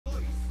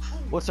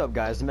What's up,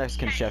 guys? The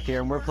Mexican Chef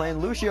here, and we're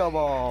playing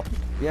Lucioball.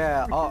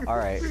 Yeah. Oh, all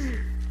right.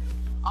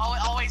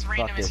 Always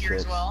random is here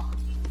as well.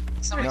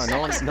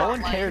 No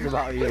one cares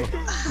about you.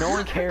 No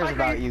one cares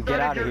about you. Get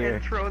out of here.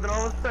 Intro, then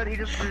all of a sudden he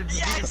just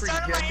I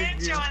started my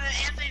intro and then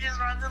Anthony just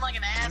runs in like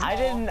an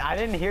asshole. I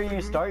didn't hear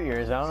you start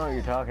yours. I don't know what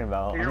you're talking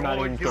about. You're I'm not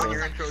even kidding.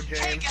 your intro, James.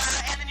 Hey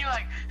guys, and then you're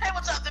like, hey,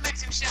 what's up, the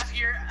Mexican Chef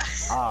here?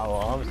 Oh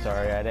well, I'm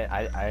sorry.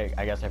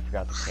 I guess I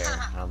forgot to care.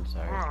 I'm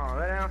sorry. Oh,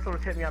 that asshole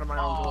just hit me out of my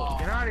own goal.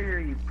 Get out of here,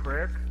 you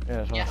prick.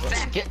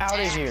 Get out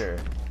of here.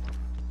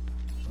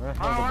 Oh,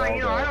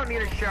 I don't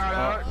need a shout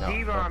out.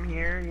 D-Bomb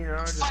here, you know.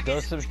 Just go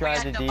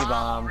subscribe to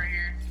D-Bomb. I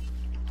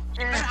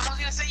was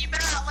gonna say, your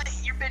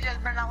bitch ass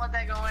better not let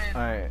that go in.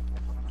 Alright.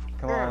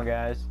 Come on,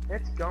 guys.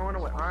 It's going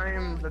away. I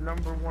am the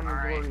number one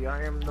in glory.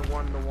 I am the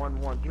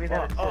one. Give me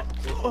that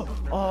assist.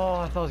 Oh,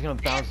 I thought it was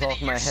gonna bounce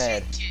off my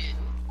head.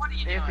 What are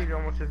you doing? Anthony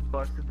almost just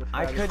busted the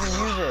I couldn't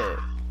use it.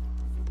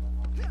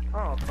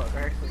 Oh, fuck. I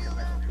actually got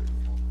my own.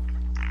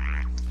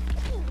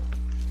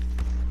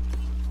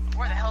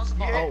 Where the hell's the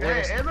ball? Yeah,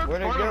 it looks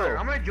where'd it fun go? over there.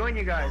 I'm gonna join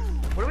you guys.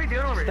 What are we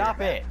doing over here? Stop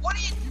it. What are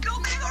you? Go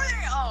back over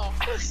there. Oh,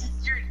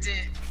 you're a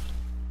dick.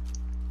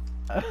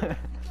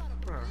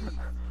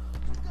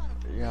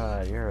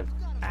 God, you're an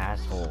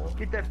asshole.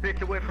 Get that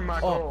bitch away from my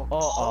goal.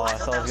 Oh, I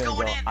thought it was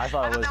gonna go. I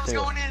thought it was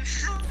too.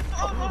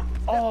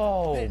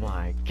 Oh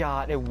my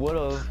god, it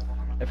would've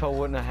if I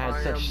wouldn't have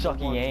had such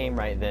sucky aim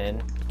right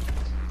then.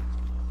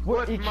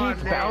 What? It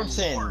keeps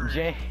bouncing,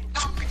 Jay.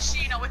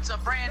 Dumpachino, it's a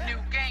brand new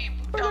game.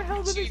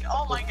 Dumpachino,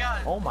 oh my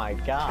god. Oh my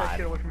god.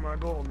 Get away from my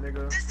goal,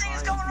 nigga. This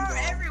thing's going around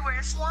everywhere,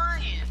 it's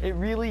flying. It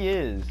really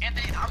is. And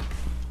then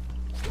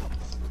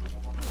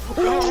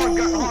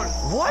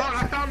Oh, what? Oh,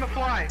 I found the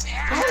fly.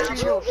 How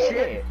did you get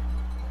it?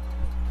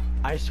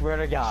 I swear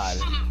to God.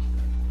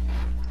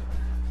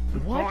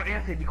 What? Oh,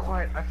 Anthony, be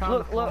quiet. I found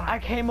the fly. Look, I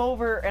came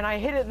over and I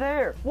hit it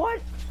there.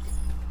 What?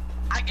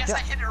 I guess I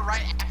hit it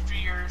right after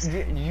yours.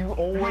 You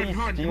always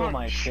steal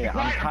my shit.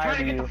 I'm tired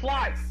of you.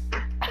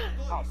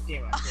 Oh,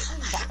 damn it.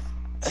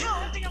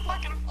 I think I'm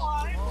fucking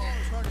fly.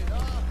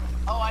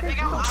 Oh, I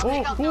think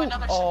I'll do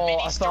another mini I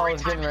thought I story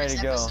was time getting in ready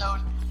this to go.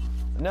 episode.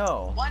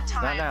 No, One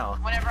time, not now.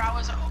 whenever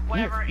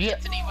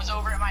Anthony was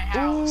over at my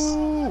house.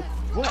 Ooh,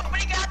 what?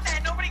 Nobody got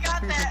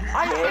that.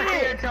 I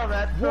hit it. Tell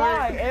that story.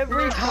 Why?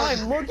 Every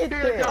time. Look at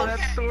this. Tell that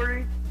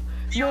story.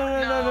 No.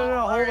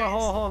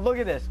 Hold on. Look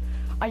at this.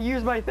 I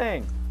used my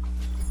thing.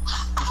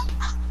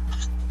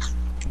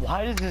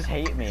 Why does this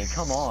hate me?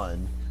 Come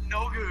on.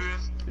 No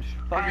good.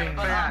 Fucking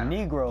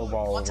Negro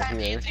ball One over time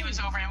here. Anthony was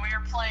over and we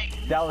were playing.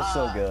 That was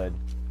so good.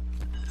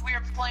 We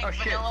were playing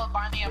Vanilla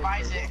Binding of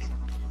Isaac.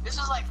 This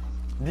was like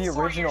The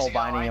 4 original years ago,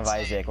 Binding of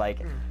I'd say. Isaac, like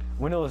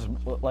when it was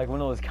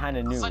kind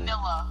of new.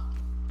 Vanilla.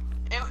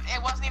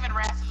 It wasn't even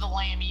Wrath of the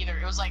Lamb either.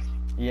 It was like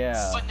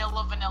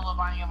Vanilla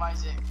Binding of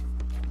Isaac.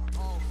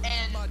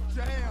 And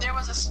there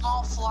was a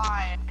small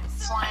fly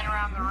flying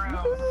around the room.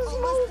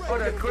 Oh,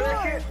 that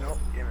cricket? Nope,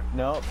 damn it.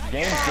 Nope,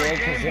 James did,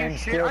 because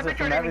James steals it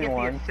from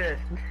everyone.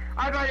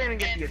 I didn't even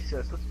get the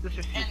assist. Let's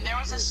just And there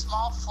was a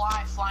small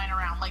fly flying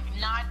around, like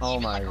not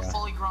even like a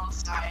fully grown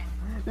fly.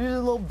 There's a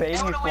little baby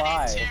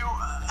fly.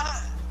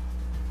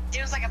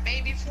 It was like a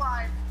baby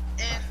fly,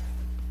 and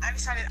I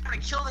decided I'm gonna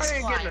kill this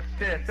fly. I didn't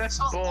get an assist. That's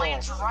so bull. it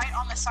lands right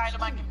on the side of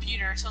my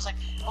computer. So I was like,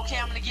 okay,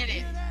 I'm gonna get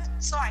it.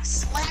 So I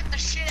slapped the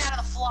shit out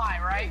of the fly,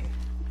 right?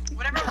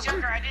 Whenever I was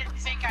younger, I didn't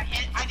think that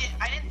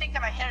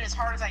I hit it as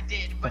hard as I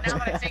did. But now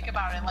that I think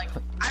about it, like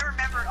I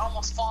remember it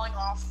almost falling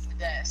off the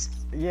desk.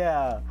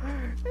 Yeah.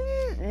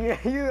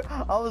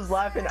 I was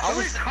laughing. I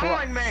was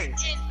calling me.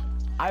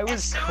 I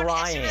was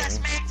crying. As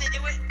soon as I smacked it,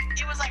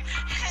 it was like,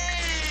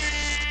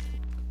 hey.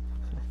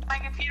 My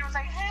computer was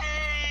like,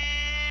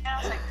 hey. And I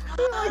was like,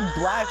 like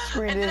black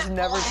screen is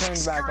never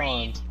turned back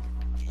on.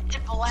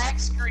 It black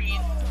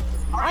screen.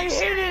 I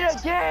hit it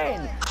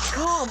again!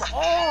 Come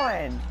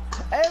on!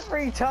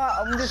 Every time,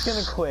 I'm just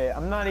gonna quit.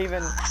 I'm not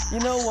even, you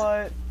know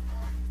what?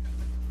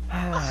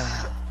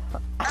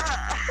 Look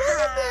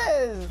at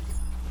this!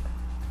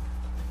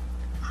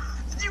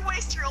 Did you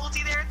waste your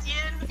ulti there at the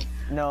end?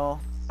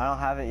 No, I don't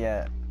have it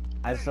yet.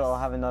 I still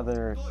have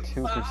another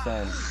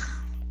 2%.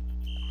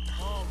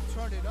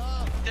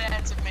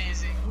 That's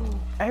amazing.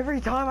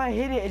 Every time I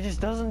hit it, it just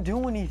doesn't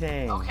do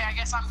anything. Okay, I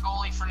guess I'm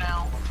goalie for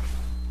now.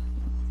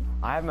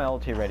 I have my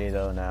ulti ready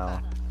though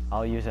now.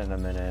 I'll use it in a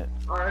minute.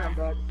 Alright, I'm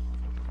back.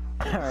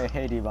 Alright,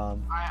 hey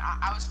D-Bomb.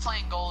 I was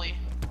playing goalie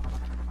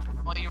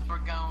while you were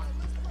going.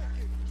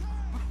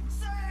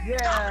 Yeah!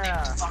 Dominic,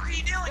 what the fuck are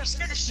you doing? You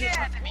scared the shit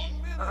out of me.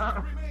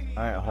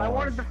 Alright, hold on. I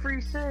wanted the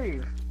free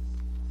save.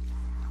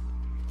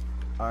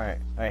 Alright,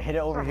 hit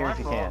it over here if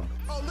you can.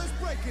 I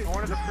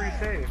wanted the free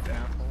save,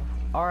 asshole.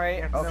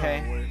 Alright,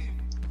 okay.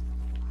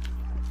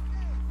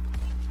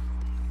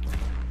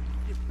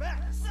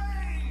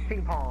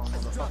 Ping pong,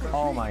 motherfucker.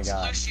 Oh my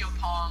god.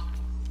 Lucioball.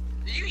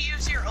 Did you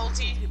use your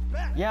ulti?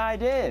 Yeah, I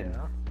did.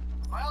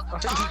 Well,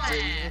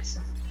 dumbass.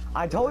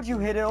 I told you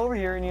hit it over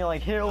here and you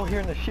like hit it over here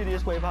in the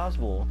shittiest way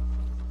possible.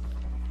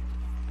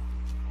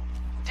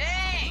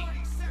 Dang!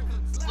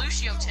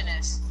 Lucio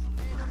tennis.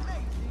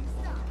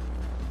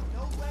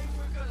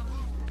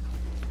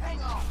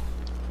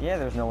 Yeah,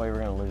 there's no way we're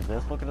gonna lose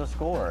this. Look at the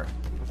score.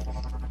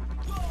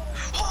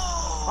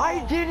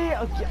 I did it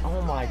again.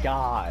 Oh my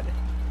god.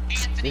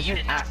 Anthony, you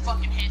did not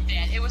fucking hit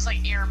that. It was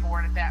like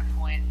airborne at that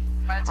point.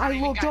 By the time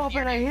I looked up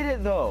and I hit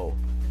it though.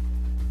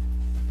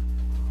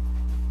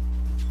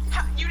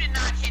 You did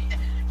not hit that.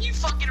 You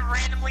fucking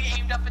randomly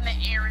aimed up in the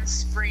air and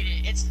sprayed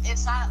it.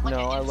 It's not like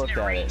an infinite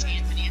range,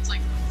 Anthony. It's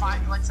like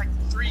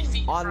 3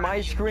 feet. On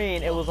my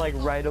screen, it was like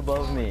right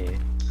above me.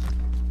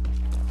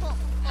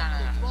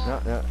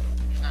 No.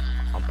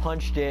 I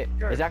punched it.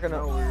 Is that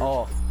gonna?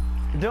 Oh.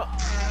 No.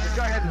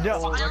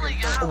 Finally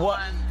got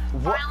one.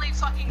 Finally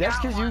fucking That's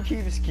got because you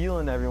keep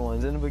skewing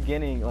everyone's in the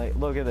beginning. Like,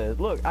 look at this.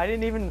 Look, I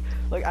didn't even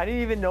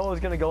know it was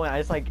gonna go in. I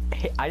just like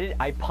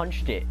I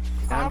punched it.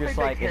 And I'm just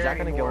like, is that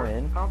gonna go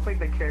in? I don't think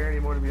they care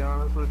anymore, to be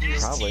honest with you.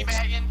 Probably.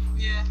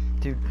 Yeah.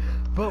 Dude,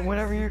 but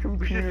whenever your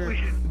computer,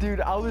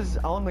 dude, I was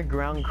on the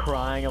ground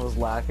crying. I was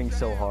laughing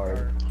so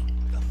hard.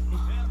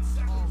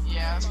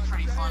 Yeah, that's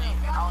pretty funny.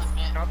 I'll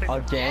admit.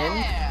 Again?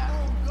 Yeah.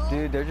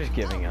 Dude, they're just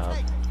giving up.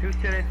 Who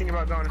said anything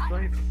about going to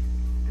sleep?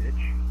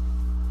 Bitch.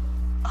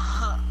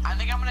 I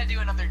think I'm gonna do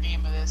another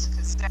game of this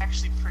because it's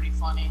actually pretty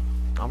funny.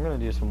 I'm gonna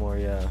do some more,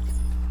 yeah.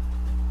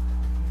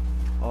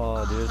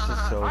 Oh, dude, this is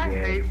so good. I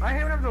hate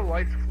whenever the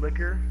lights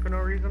flicker for no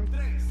reason.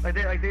 Like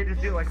they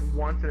just do it like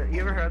once.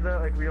 You ever heard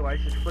that? Like real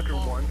lights just flicker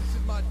once.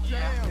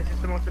 Yeah. It's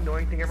just the most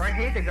annoying thing ever. I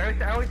hate things.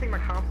 I always think my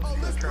console's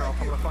gonna turn off.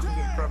 I'm gonna fucking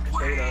get corrupted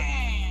data.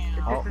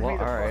 It pisses me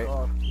the fuck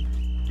off.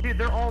 Dude,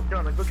 they're all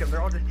done. Like, look at them.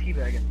 They're all just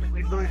teabagging. Like,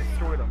 we literally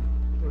destroyed them.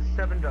 It was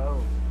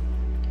 7-0.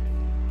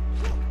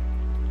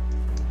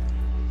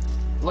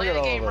 Play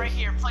the game right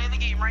here. Play the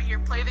game right here.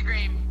 Play the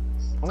game.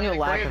 I'm gonna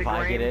laugh if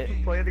I get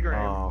it. Play the game.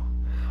 Oh.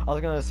 I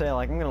was gonna say,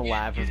 like, I'm gonna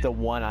laugh if the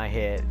one I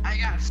hit. I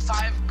got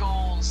 5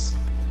 goals,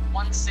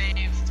 1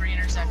 save, 3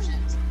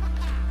 interceptions.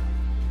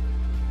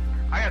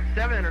 I got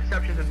 7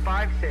 interceptions and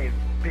 5 saves,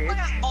 bitch. Look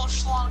at this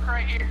bullschlonk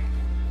right here.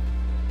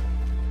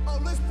 Oh,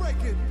 let's break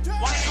it.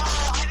 Wow,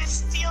 I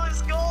just steal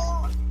his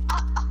goal.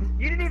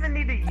 You didn't even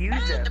need to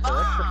use it, so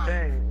that's the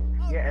thing.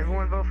 Yeah,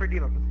 everyone vote for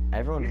Devon.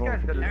 Everyone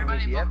vote for Devon.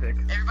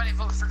 Everybody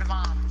vote for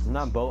Devon. I'm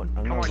not voting.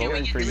 I'm not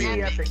voting for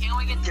you. Can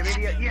we get the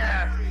epic?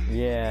 Yes.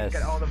 Yes.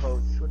 Got all the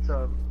votes. What's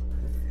up?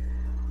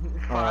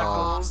 5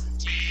 goals,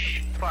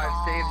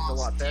 5 saves is a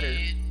lot better.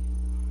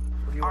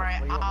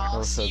 Alright,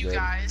 I'll see you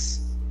guys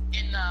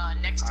in the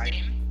next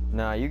game.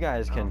 Nah, you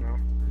guys can.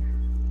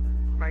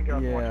 Might get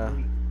off Yeah.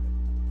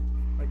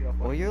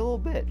 Well, you're a little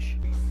bitch.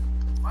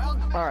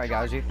 Alright,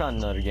 guys, we found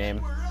another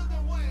game.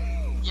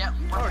 Yep,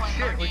 we're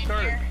playing our game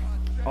here.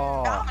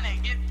 Oh,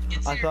 Dominic, get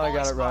to I your thought I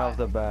got goalie it right off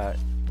the bat.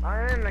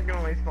 I'm not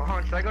gonna waste my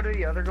hunch. Should I go to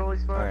the other goalie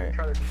spot and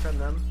try to defend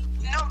them?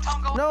 No,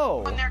 don't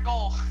go on their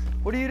goal.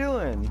 What are you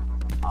doing?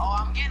 Oh,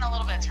 I'm getting a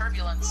little bit of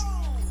turbulence.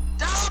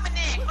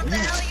 Dominic, what the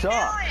hell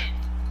are you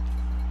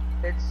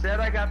doing? It said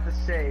I got the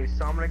save,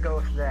 so I'm gonna go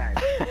with that.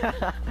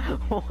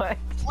 What?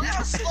 Look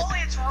how slowly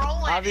it's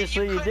rolling.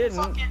 Obviously you didn't.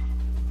 Fucking...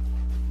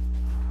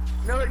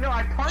 No,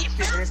 I punched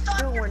it and it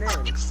still went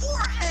in.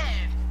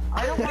 Forehead.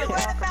 I don't want to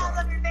talk about it.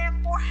 On your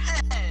damn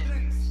forehead.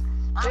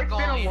 It's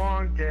been a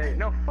long day.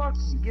 No, fuck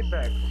you. Get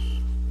back.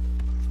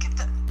 Get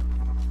the...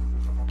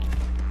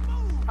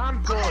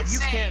 I'm good. You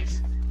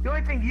can't. The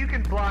only thing you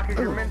can block is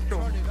your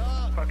mental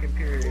fucking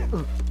period.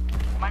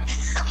 My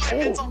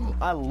mental...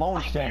 I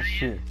launched that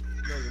shit.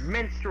 No, your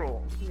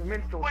menstrual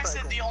cycle. I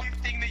said the only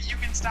thing that you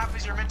can stop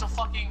is your mental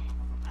fucking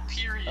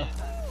period.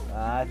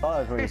 I thought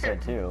that's what you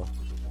said too.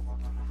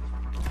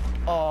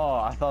 Oh,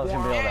 I thought I was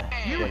gonna be able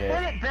to You hit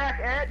hit it back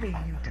at me,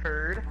 you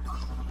turd.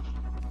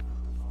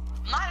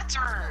 Not a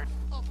turd.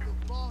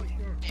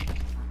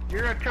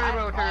 You're a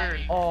turbo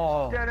turd.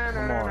 Oh,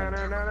 come on.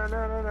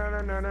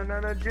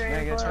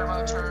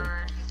 Turbo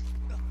turd.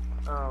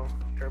 Oh,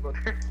 turbo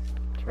turd.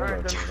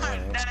 Turbo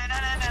turd.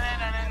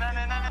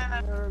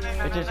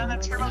 It just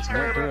went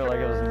through it like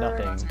it was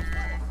nothing.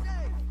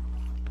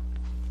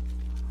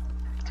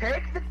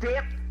 Take the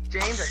dip,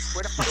 James. I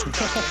swear to fucking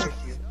God,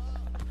 you.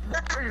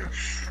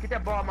 Get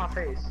that ball in my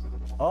face.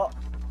 Oh,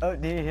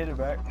 did he hit it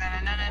back?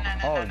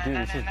 Oh, dude,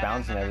 it's just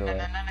bouncing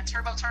everywhere.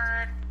 Turbo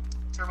turd.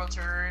 Turbo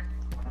turd.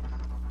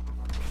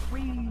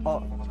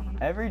 Oh,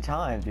 every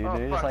time, dude,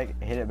 they just like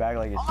hit it back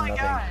like it's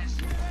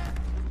nothing.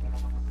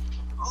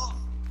 Oh.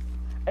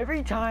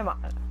 Every time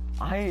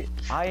I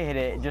hit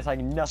it, just like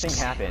nothing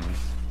happens.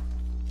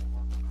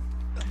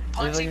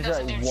 Punching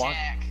doesn't do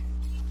jack.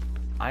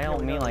 I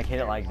don't mean like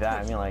hit it like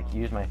that. I mean like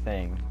use my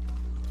thing.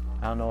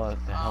 I don't know what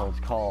the hell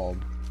it's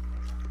called.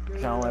 Cause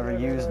I don't ever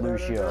use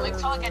Lucio. Like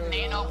call like a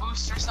nano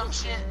boost or some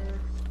shit.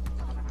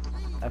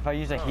 If I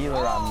use a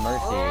healer on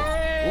Mercy.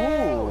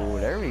 Ooh,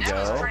 there we go.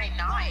 That was pretty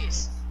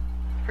nice.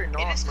 Pretty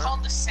nice, It is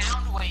called the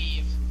sound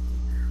wave.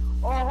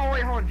 Oh,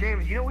 hold on,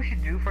 James. You know what we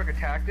should do for like a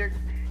tactic?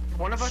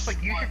 One of us,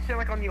 like, you should sit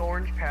like on the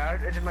orange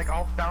pad, and then like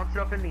I'll bounce it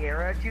up in the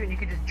air at you, and you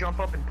can just jump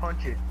up and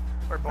punch it,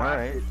 or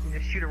blast it, and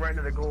just shoot it right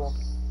into the goal.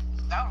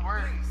 That would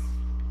work.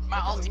 My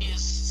ulti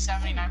is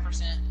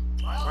 79%.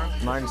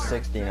 Mine's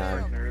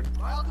 69.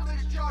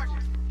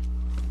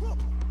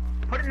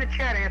 Put it in the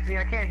chat, Anthony.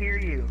 I can't hear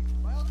you.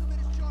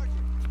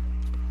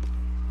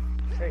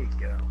 There you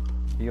go.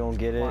 You don't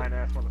get it? Fine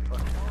ass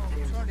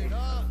motherfucker. Turn it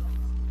up.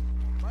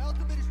 My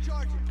ultimate is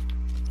charging.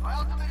 My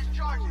ultimate is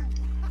charging.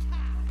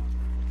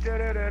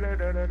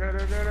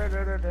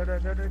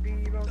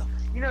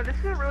 You know, this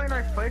is a really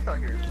nice place out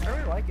here. I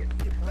really like it.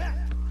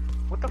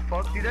 What the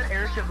fuck? Dude, that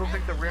airship looks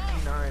like the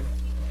Rifty 9.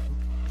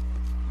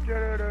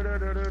 Alright,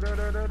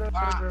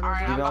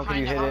 I'm D-Bomb, can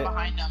you hit it?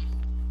 behind him.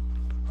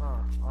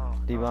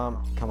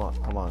 D-Bomb, come on.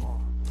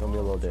 Don't be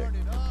a little dick.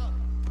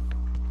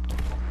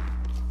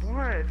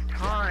 What? It's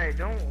time.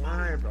 Don't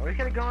worry, bro. We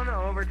gotta go into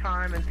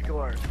overtime and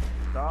score.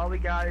 That's all we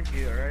gotta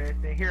do, alright?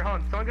 Here,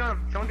 hold on.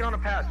 Someone get on a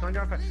pass.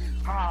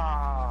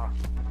 Ah.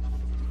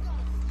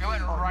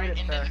 Going right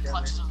into the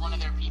clutches of one of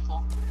their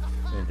people.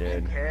 It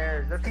did. Who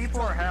cares? The people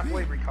are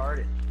halfway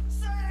retarded.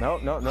 No.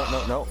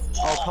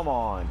 Oh, come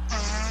on.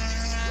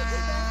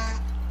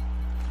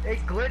 It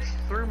glitched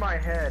through my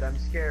head. I'm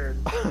scared.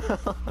 Wait,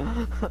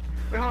 hold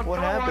on, What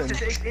happened?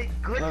 It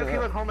glitched. Okay,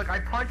 look, hold on, look.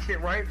 I punched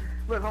it, right?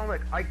 Look, hold on,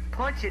 look. I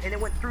punched it and it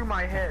went through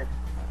my head.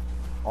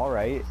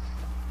 Alright.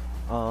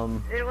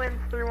 It went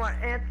through my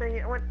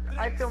Anthony.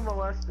 I feel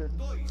molested.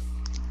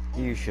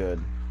 You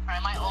should.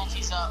 Alright, my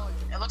ulti's up.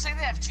 It looks like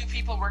they have 2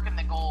 people working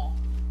the goal.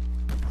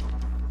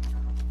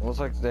 Looks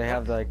like they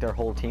have like their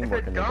whole team It's a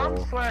working the goal.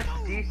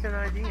 dumb/decent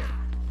idea.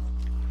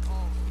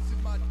 Oh, this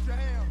is my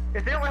jam.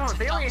 If they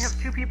only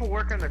have 2 people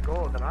working the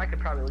goal, then I could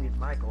probably leave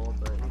my goal,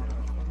 but you know.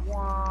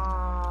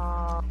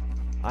 Wow.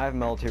 I have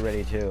Melty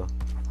ready too.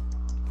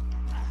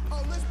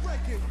 Oh, let's break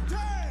it.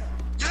 Damn.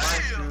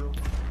 Mine too.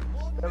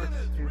 That was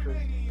stupid.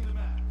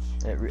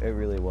 It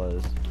really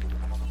was.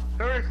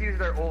 Whoever's used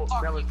their ult,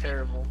 that was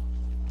terrible.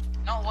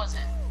 No, it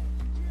wasn't.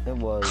 It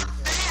was.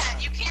 Man,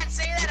 you can't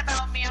say that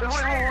about me, I'm Hold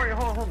sure.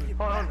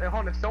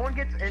 on. If someone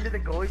gets into the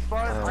goalie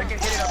spot, I can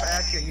hit it up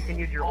at you and you can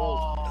use your ult.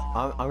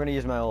 Oh, I'm gonna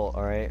use my ult,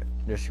 alright?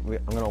 I'm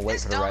gonna wait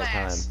this for the right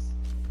time. dumbass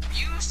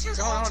used his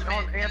Hold ultimate.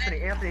 on, Anthony,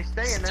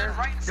 stay in there. stood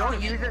right in front Don't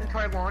of use you. it until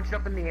I launch it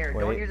up in the air.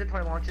 Don't Wait. use it until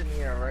I launch it in the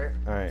air, alright?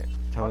 Alright.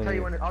 I'll tell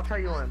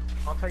you when.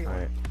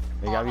 Alright.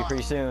 It gotta be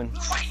pretty soon. Wait.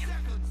 Oh,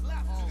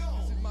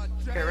 this is my jam.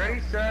 Okay,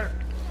 ready, set,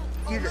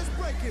 Oh, use it. let's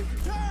break it.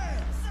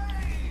 Damn.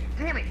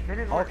 Damn it, that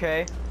didn't work.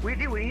 Okay. We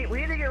need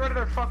to get rid of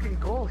their fucking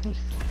goalies.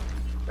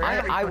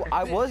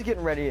 I was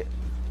getting rid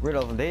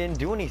of them. They didn't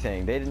do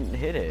anything. They didn't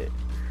hit it.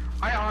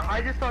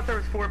 I just thought there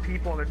was 4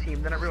 people on the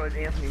team. Then I realized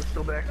Anthony was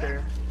still back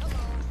there.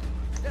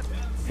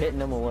 Hitting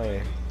them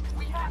away.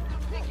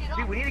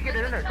 Dude, we need to get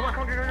it in there. Come on,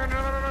 no, hit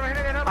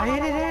it in. I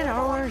hit it in. I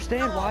don't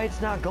understand why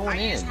it's not going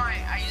I used in.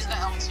 the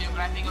L2, but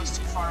I think it was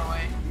too far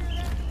away.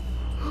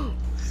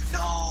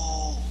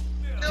 No!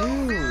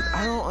 Dude,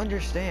 I don't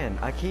understand.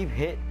 I keep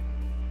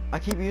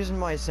using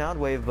my sound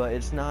wave, but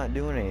it's not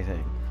doing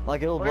anything.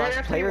 Like it'll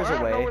blast players I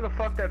don't know away. where the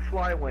fuck that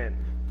fly went.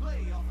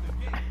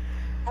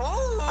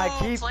 Oh,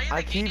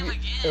 I keep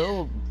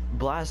it'll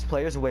blast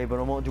players away, but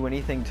it won't do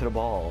anything to the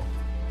ball.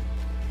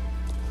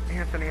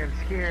 Anthony, I'm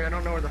scared. I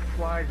don't know where the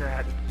fly's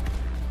at.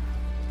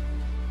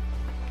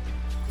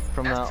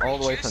 From That's all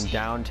the way pretty from juicy.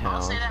 downtown.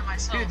 I'll say that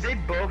myself. Dude, they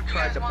both You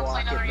tried guys to wanna play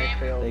block it and another they game?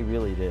 failed. They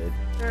really did.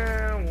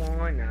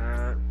 Why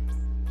not?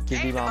 Give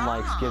Hey, D-Bomb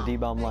likes. Give Mom.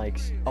 D-Bomb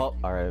likes. Oh,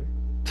 alright.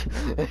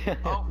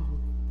 Oh,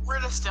 we're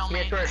the Yeah,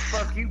 stalemate. that's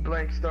right. Fuck you,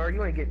 Blank Star.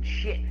 You ain't getting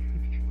shit.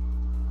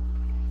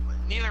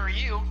 Neither are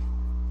you.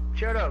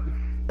 Shut up.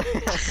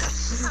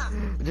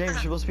 James, you're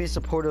supposed to be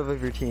supportive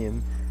of your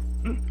team.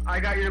 I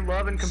got your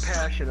love and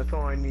compassion. That's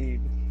all I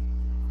need.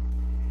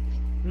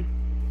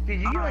 Dude,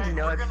 you get like Alright,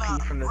 no we're gonna-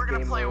 XP from this we're gonna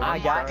game. play though. one I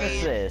got more game.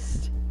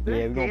 assist. Yeah,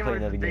 we're gonna play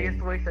another The biggest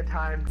game. waste of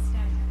time.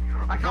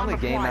 I found found the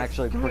game fly.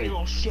 actually Come here, pretty- you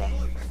little shit.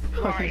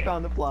 We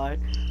found the fly.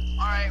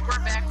 Alright, we're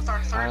back with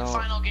our third I and don't-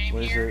 final game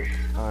what is here. it?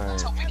 Alright.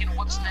 Let's hope we can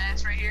whoop some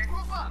ass right here.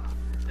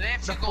 They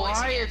have The 2 goalies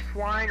fly again. is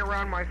flying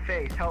around my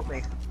face. Help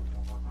me.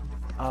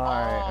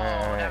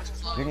 Alright. that was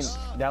close.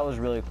 That was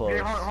really close. Hey,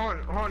 hold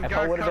on. If I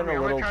Guys, would've cover been me. a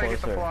I'm gonna little try to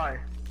get the closer. fly.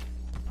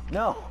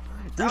 No. I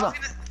was D-Bomb.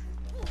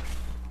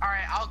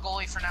 Alright, I'll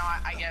goalie for now,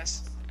 I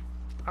guess.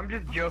 I'm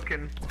just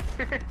joking.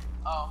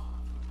 Oh.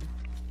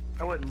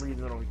 I wouldn't leave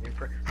the little game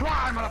for.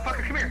 Fly,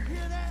 motherfucker, come here!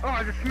 Oh,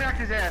 I just smacked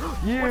his ass.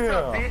 Yeah. What's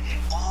up, bitch?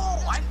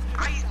 Oh,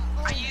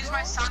 I used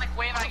my sonic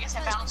wave. I guess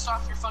I bounced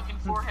off your fucking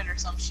forehead or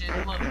some shit.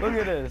 Look. Look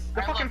at this.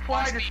 The Alright, fucking look,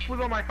 fly watch just me.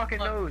 flew on my fucking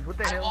Look, nose. What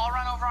the I hell? wall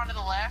run over onto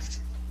the left.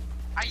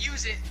 I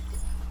use it.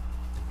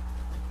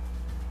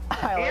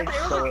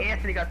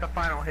 Anthony got the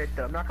final hit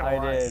though. I'm not gonna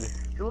lie. I did. It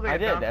looked like I it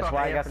did. bounced That's off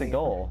why I got the Anthony.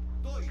 goal.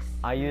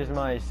 I used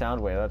my sound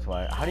wave. That's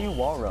why. How do you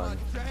wall run?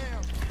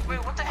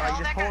 Wait, what the hell?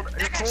 just That hold- guy, just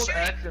that guy's hold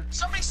shooting. X and-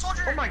 Somebody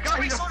soldier. Oh my God,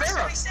 somebody he's a soldier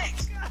pharaoh.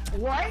 76.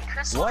 What?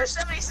 That's soldier What?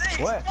 76.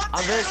 What? the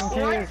I'm very hell?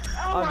 confused.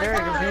 Oh I'm my very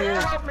God,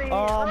 confused. help me.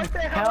 What the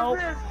hell Help!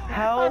 is this? Help!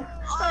 Help!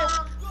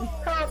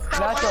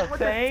 That's a What the-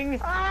 thing?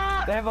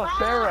 Ah! They have a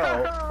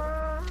pharaoh.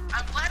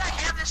 I'm glad I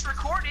have this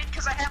recorded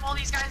because I have all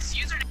these guys'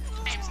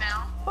 usernames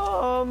now.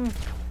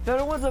 The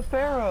other one's a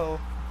pharaoh.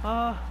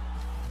 How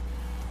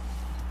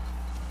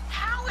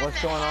in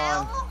What's the going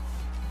on? hell?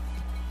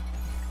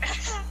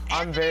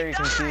 I'm Anthony very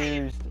died.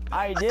 confused.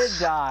 I did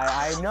die,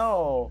 I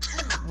know.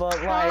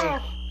 But like,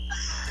 What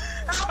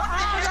the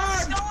hell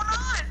is going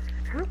on?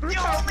 Your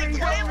only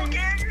playable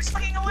character's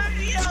fucking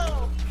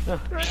Lucio! No!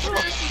 Help me!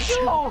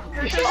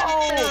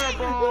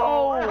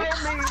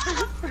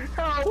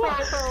 Help!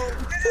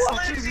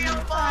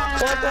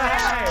 Lucioball! What the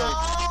heck?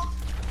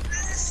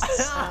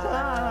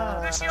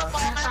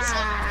 Lucioball, that's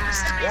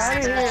Get out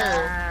of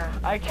here!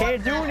 I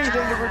can't do anything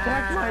to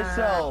protect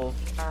myself!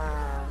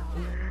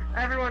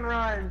 Everyone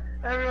run!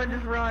 Everyone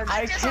just run!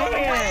 I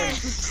can't!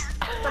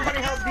 Somebody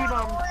help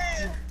D-Bomb!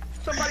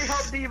 Somebody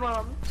help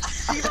D-Bomb!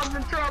 D-Bomb's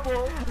in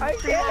trouble! I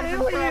can't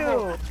help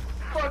you!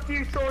 Fuck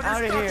you, soldier!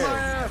 Out of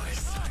here!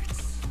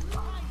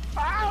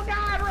 Oh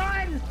God,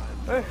 run!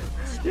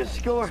 Just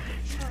score!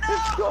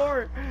 Just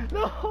score!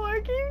 No,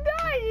 I keep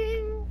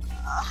dying!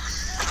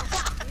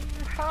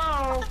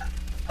 How?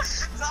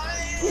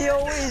 He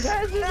always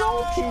has his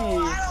ulti! I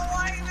don't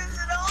like this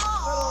at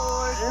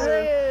all!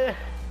 Yeah.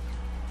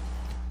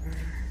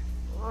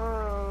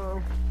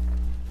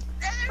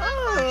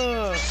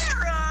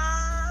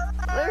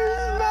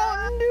 There's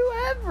Mountain Dew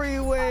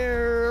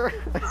everywhere!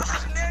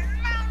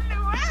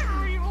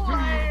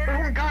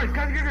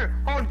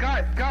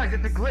 Guys,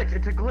 it's a glitch,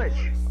 it's a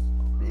glitch.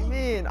 What do you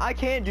mean? I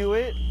can't do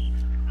it!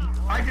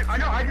 I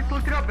know, I just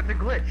looked it up, it's a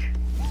glitch.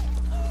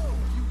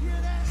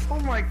 Oh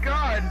my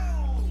God!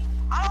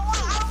 I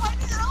don't like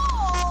this at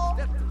all!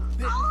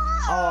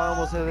 Oh, I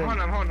almost hit it. Hold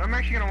on, I'm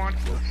actually gonna watch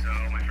this. So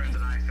my friends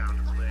and I found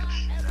a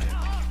glitch that if you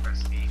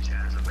press H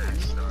as a match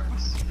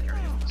starts, you're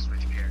able to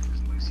switch characters.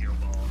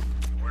 Lucioball.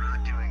 We're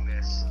not doing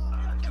this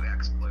to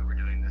exploit. We're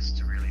doing this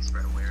to really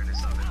spread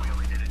awareness of it. We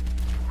only did it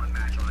one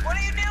match on it. What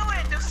are you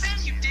doing?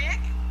 Defend, you dick!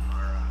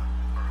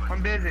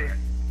 I'm busy.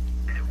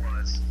 And it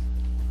was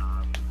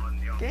on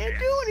the off Can't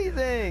chance. do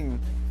anything!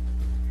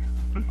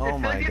 Oh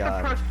my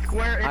God.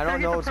 I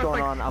don't know what's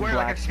going on. I'm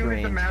black as soon as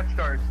the screen. match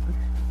starts.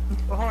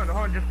 Hold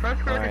on, just press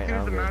square Alright, as soon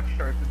as the Albert. match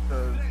starts. It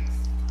does.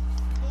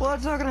 Well,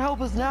 that's not gonna help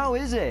us now,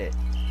 is it?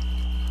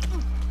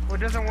 Well, it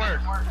doesn't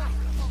work. I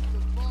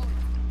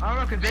don't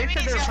know, because they Maybe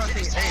said they these were guys are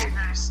pressing just A.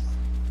 hackers.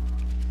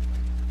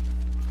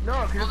 No,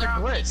 because Well, it's a they're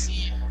on glitch.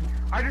 PC.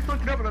 I just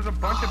looked it up and there's a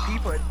bunch of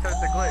people. It says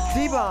it's a glitch.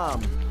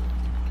 D-Bomb!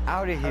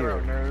 Out of Hello,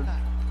 here. nerds.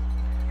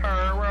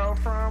 Hello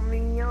from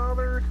the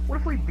other. What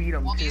if we beat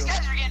them Well, too? these guys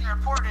are getting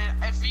reported.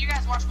 If you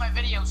guys watch my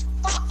videos,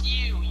 fuck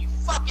you, you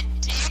fucking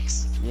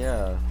dicks!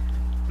 Yeah.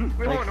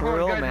 Wait, Like, hold on, for hold on,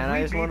 real, guys, man, if I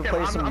we just beat wanna them,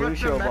 play some I'm gonna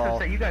send a message Lucioball.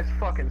 saying, you guys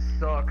fucking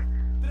suck.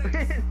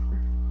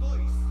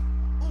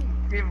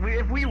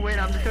 if we win,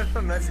 I'm just gonna send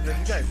a message that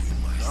you guys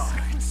suck.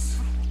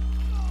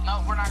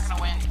 No, we're not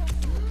gonna win.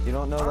 You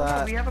don't know Oh, no,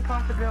 that. we have a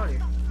possibility.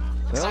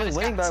 We're So I only just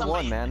winning got by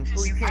one, somebody- man.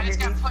 Oh, you can't I just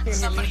hit got me, put in can't hit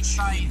me. somebody's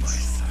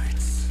sights.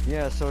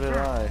 Yeah, so did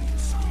I.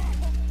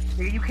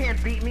 You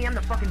can't beat me, I'm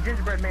the fucking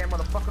gingerbread man,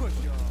 motherfucker.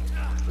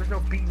 There's no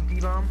beating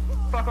D-Bomb.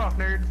 Fuck off,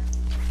 nerd.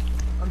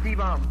 I'm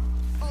D-Bomb.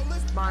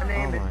 My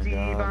name Oh my is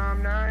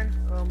D-Bomb 9.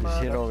 Oh,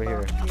 Just hit over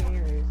here.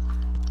 motherfucking-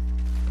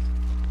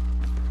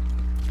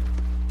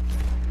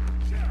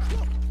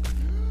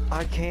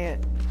 I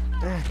can't.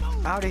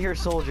 Out of here,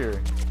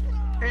 soldier.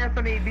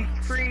 Anthony, be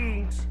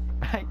free.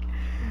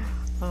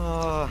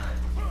 I...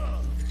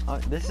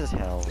 this is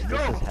hell. This Go,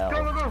 is hell.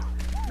 go, go, go.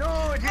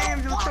 No,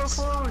 James, it was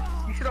so close.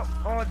 You should have.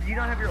 Oh, do you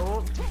not have your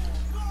ult?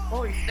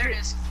 Holy There shit. it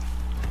is.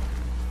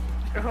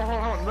 Hold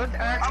on. Let's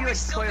actually we like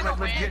still play gonna like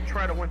legit win?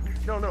 try to win.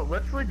 No,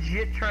 let's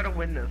legit try to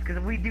win this. Because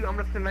if we do, I'm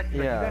gonna send messages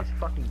like, Yeah. you guys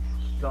fucking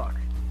suck.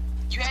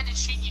 You had to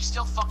cheat, you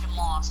still fucking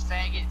lost,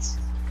 faggots.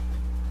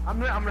 I'm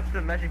gonna send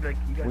a message like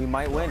you guys. We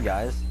might suck. win,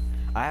 guys.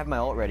 I have my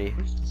ult ready.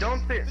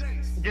 Don't say.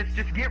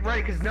 Just get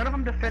ready, because none of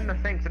them defend the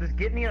thing. So just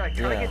get me like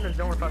try to Yeah. get in the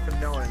zone without them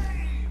knowing.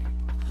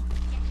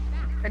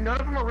 And none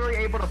of them are really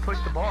able to push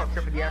the ball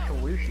except for the actual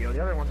Lucio.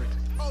 The other ones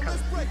are kind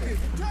of stupid.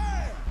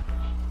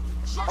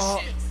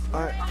 Oh, shit.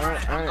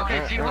 Alright.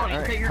 Okay, see, hold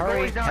on. Okay, your Hurry,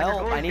 goalie's down. help,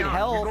 Your goalie's I need down.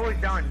 help. Your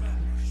goalie's down.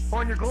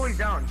 Hold on, your goalie's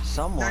down.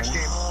 Someone. Nice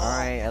game.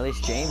 Alright, at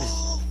least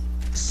James.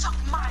 Suck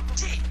my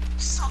dick!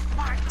 Suck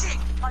my dick!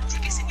 My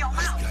dick is in your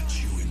mouth!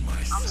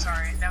 I'm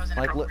sorry, that was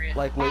inappropriate.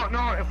 Oh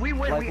no, if we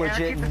win, like we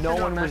actually legit, have to no send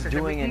a one was message.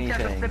 doing We each have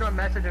to anything. send a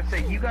message and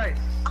say, you guys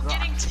I'm suck.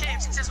 getting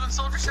tips. It says when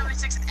Soldier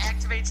 76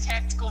 activates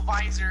Tactical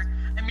Visor,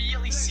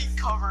 immediately seek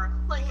cover.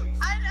 Like,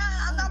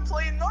 I'm not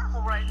playing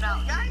normal right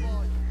now, guys.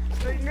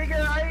 Like,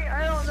 nigga,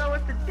 I don't know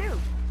what to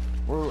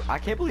do. I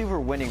can't believe we're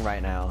winning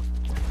right now.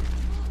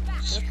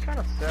 That's kind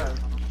of sad.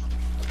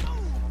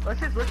 Let's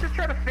just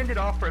try to fend it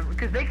off for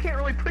because they can't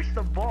really push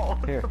the ball.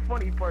 That's Here. the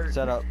funny part.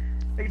 Set up.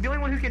 Like, the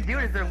only one who can do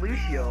it is their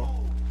Lucio.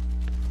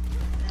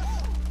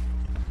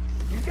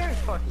 These guys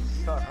fucking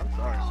suck. I'm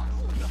sorry.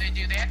 They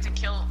do. They have to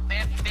kill. They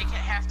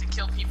have to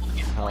kill people to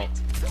get Help.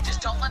 points.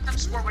 Just don't let them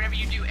score whatever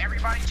you do.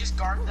 Everybody just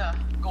guard the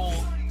goal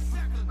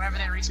whenever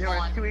they Yeah,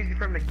 respawn. it's too easy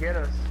for them to get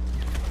us.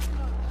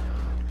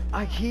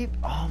 I keep.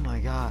 Oh my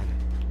god.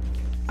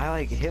 I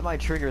like hit my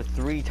trigger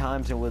 3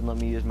 times and wouldn't let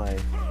me use my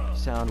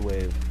sound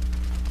wave.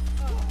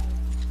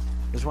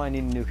 This is why I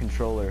need a new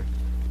controller.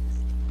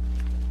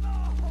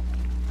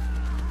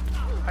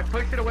 I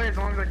pushed it away as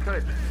long as I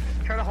could.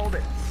 Try to hold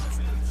it.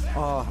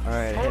 Oh,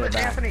 alright, Hold hit it it,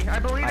 back. Anthony. I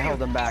believe I you. held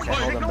them back, I Oh,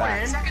 held is it them going back.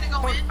 in? Is that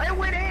gonna go in? I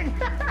went in.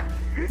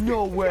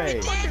 No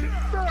way.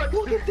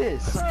 Look at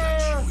this.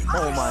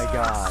 Oh my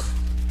god.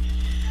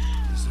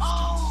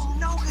 Oh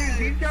no,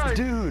 These guys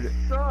Dude,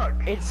 suck.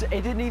 it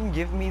didn't even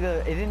give me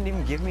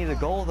the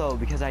goal though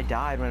because I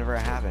died whenever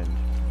it happened.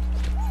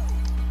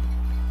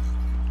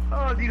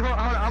 Oh, dude, hold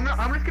on.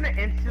 I'm just gonna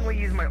instantly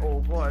use my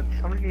ult. What?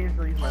 I'm just gonna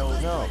instantly use my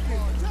ult. No.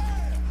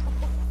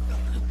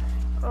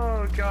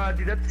 Oh god,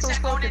 dude, that's so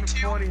fucking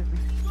funny.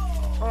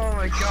 Oh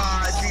my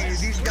god, dude,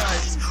 these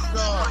guys Oh my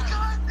suck.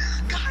 god,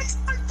 guys,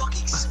 I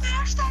fucking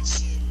smashed that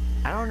shit.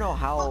 I don't know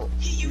how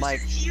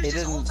like it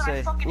didn't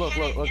say. Look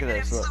at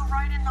this. Look.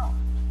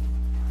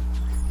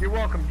 You're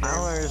welcome, James. I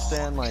don't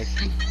understand like.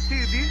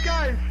 Dude, these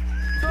guys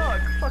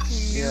suck. Fucking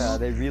Yeah,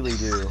 they really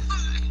do.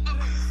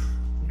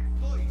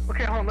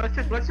 Okay, hold on. Let's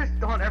just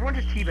hold on. Everyone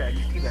just teabag.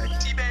 Just teabag.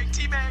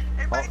 Teabag.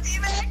 Everybody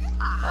teabag.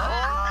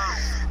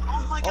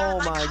 Oh my god. Oh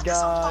my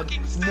god.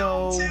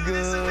 No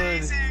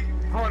good.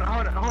 Hold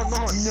on.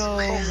 No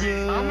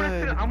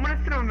good. I'm gonna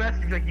send a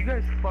message like you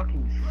guys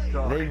fucking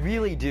suck. They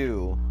really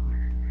do.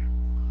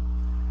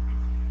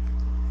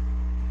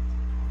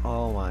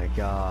 Oh my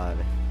god.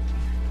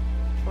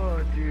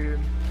 Oh, dude.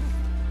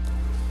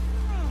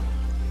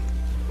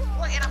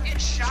 Look, and I'm getting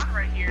shot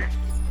right here.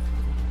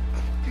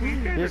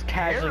 These guys Just are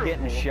casually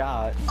getting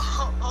shot.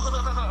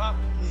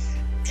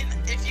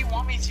 And if you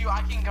want me to,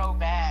 I can go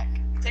back.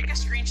 Take a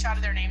screenshot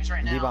of their names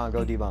right now. D-bomb,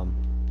 go D-bomb.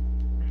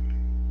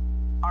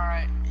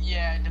 Alright,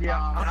 yeah, Yeah,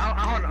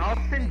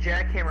 I'll send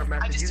Jackhammer a I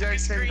message. just You took a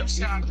guys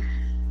send. screenshot.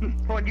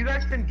 Hold on, you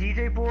guys send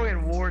DJ Boy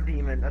and War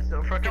Demon. That's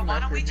a fucking Why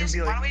don't we message.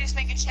 just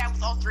make a chat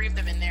with all three of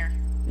them in there?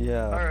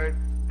 Yeah. Alright,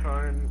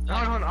 fine.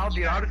 Hold on, I'll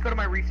do it. I'll just go to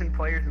my recent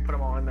players and put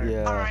them all in there.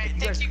 Yeah. Alright,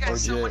 thank you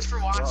guys so legit much for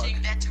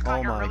watching. That took Oh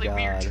like a my really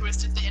weird God.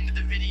 twist at the end of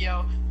the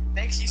video.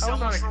 Thanks you I so was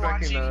not much for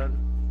expecting watching.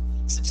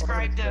 that.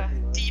 Subscribe to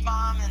expecting that.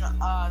 D-Bomb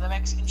and the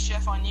Mexican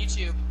Chef on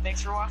YouTube.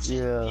 Thanks for watching.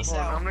 Yeah. Peace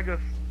Hold on, out. I'm gonna go.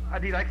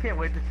 Dude, I can't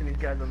wait to send these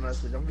guys a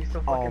message. I'm gonna be so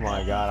fucking. Oh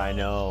my god, I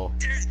know.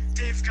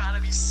 They've gotta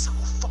be so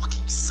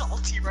fucking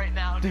salty right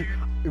now, dude.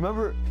 Dude,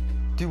 remember,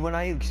 dude, when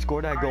I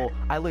scored that goal,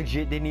 I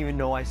legit didn't even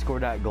know I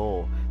scored that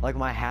goal. Like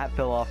my hat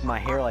fell off, my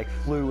hair like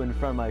flew in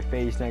front of my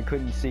face, and I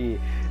couldn't see.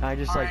 And I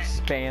just like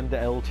spammed the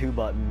L2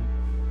 button.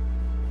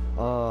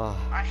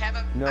 I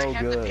have no the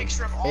good.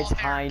 picture of all It's their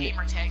high.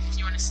 gamer tags if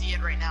you want to see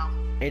it right now.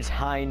 It's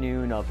high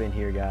noon up in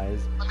here, guys.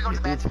 Let me go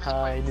to the It's bathroom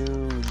high real quick.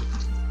 noon.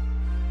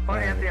 Oh,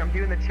 Anthony, I'm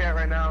doing the chat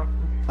right now.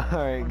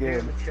 Alright, I'm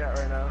good. doing the chat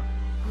right now.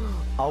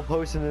 I'll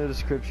post in the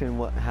description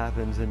what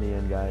happens in the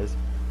end, guys.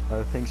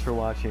 Thanks for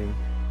watching.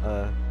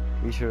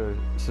 Be sure to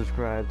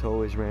subscribe to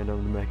Always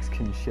Random, the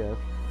Mexican Chef,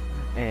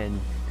 and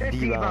Hey,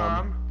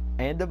 D-Bomb.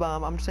 And the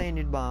bomb. I'm saying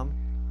D-Bomb.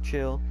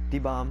 Chill.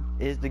 D-Bomb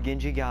is the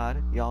Genji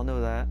god. Y'all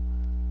know that.